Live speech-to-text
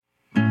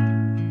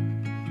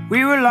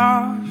We were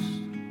lost,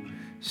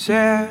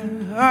 set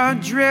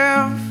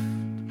adrift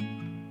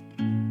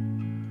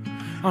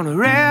on a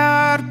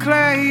red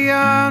clay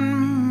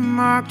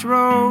unmarked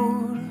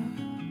road,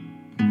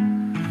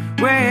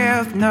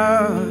 with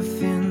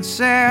nothing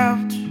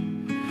except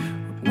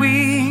what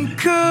we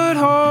could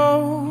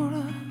hold,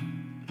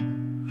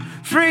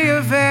 free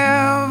of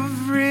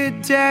every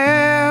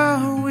debt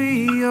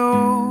we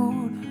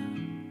owed.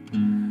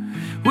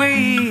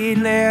 We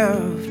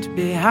left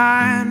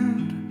behind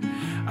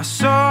a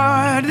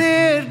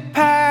sordid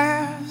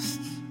past,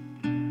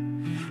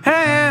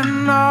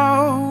 and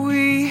all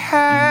we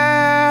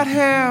had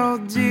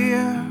held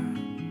dear.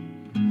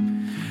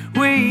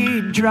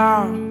 We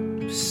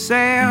dropped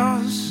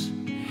sails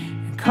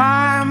and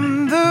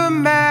climbed the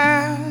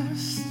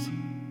mast,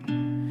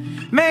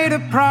 made a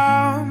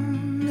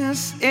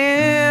promise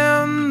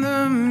in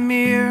the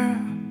mirror,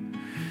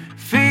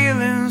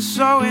 feeling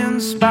so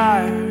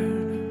inspired.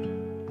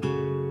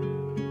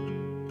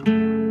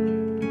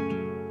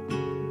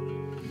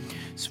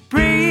 So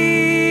breathe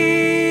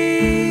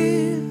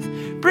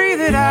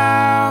it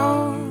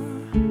out,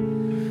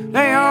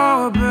 lay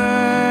your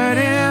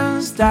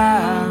burdens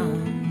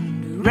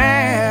down to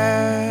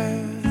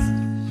rest.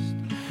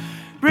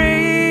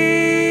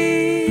 Breathe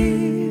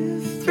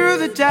through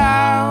the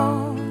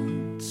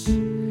doubts,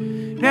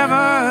 never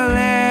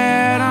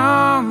let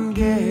them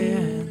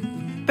get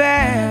the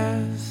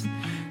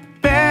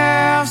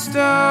best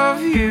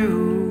of you.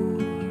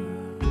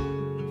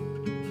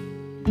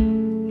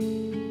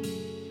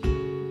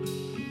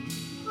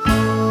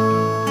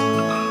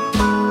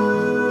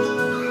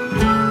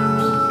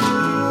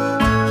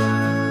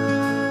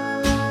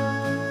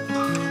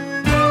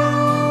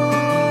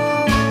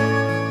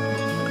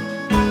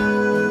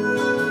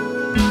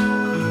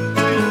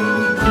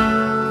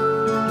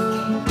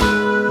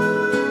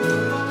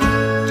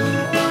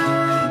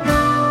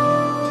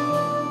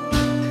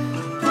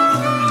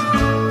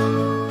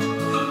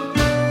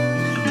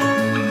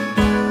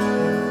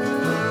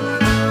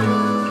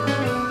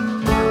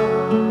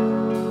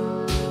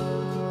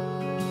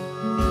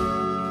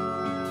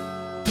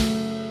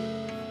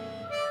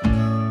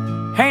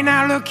 Hey,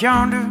 now look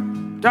yonder,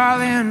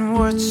 darling,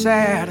 what's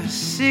there to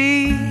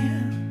see?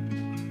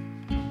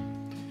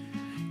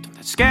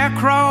 That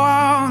scarecrow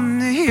on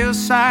the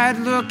hillside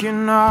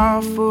looking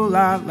awful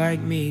lot like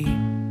me,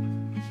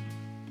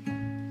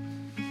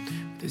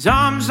 with his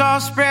arms all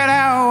spread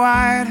out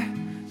wide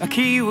like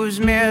he was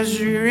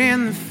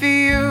measuring the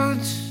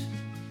fields.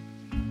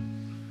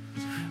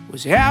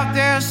 Was he out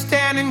there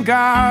standing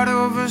guard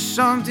over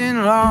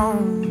something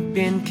long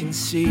been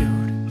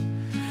concealed?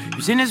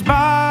 Using his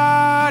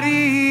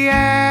body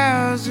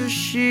as a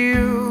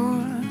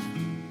shield.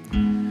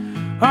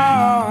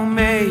 Oh,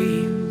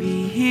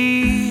 maybe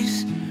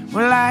he's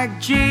more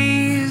like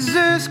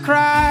Jesus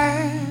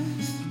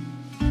Christ,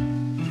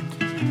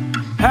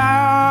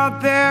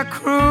 out there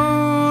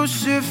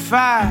crucified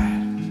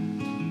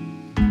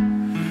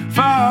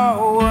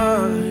for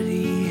what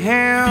he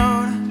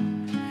held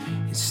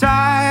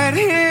inside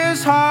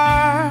his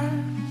heart,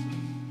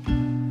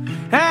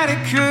 that he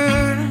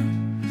could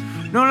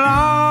no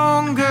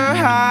longer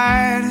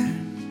hide.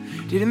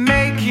 Did it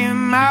make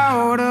him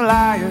out a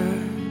liar?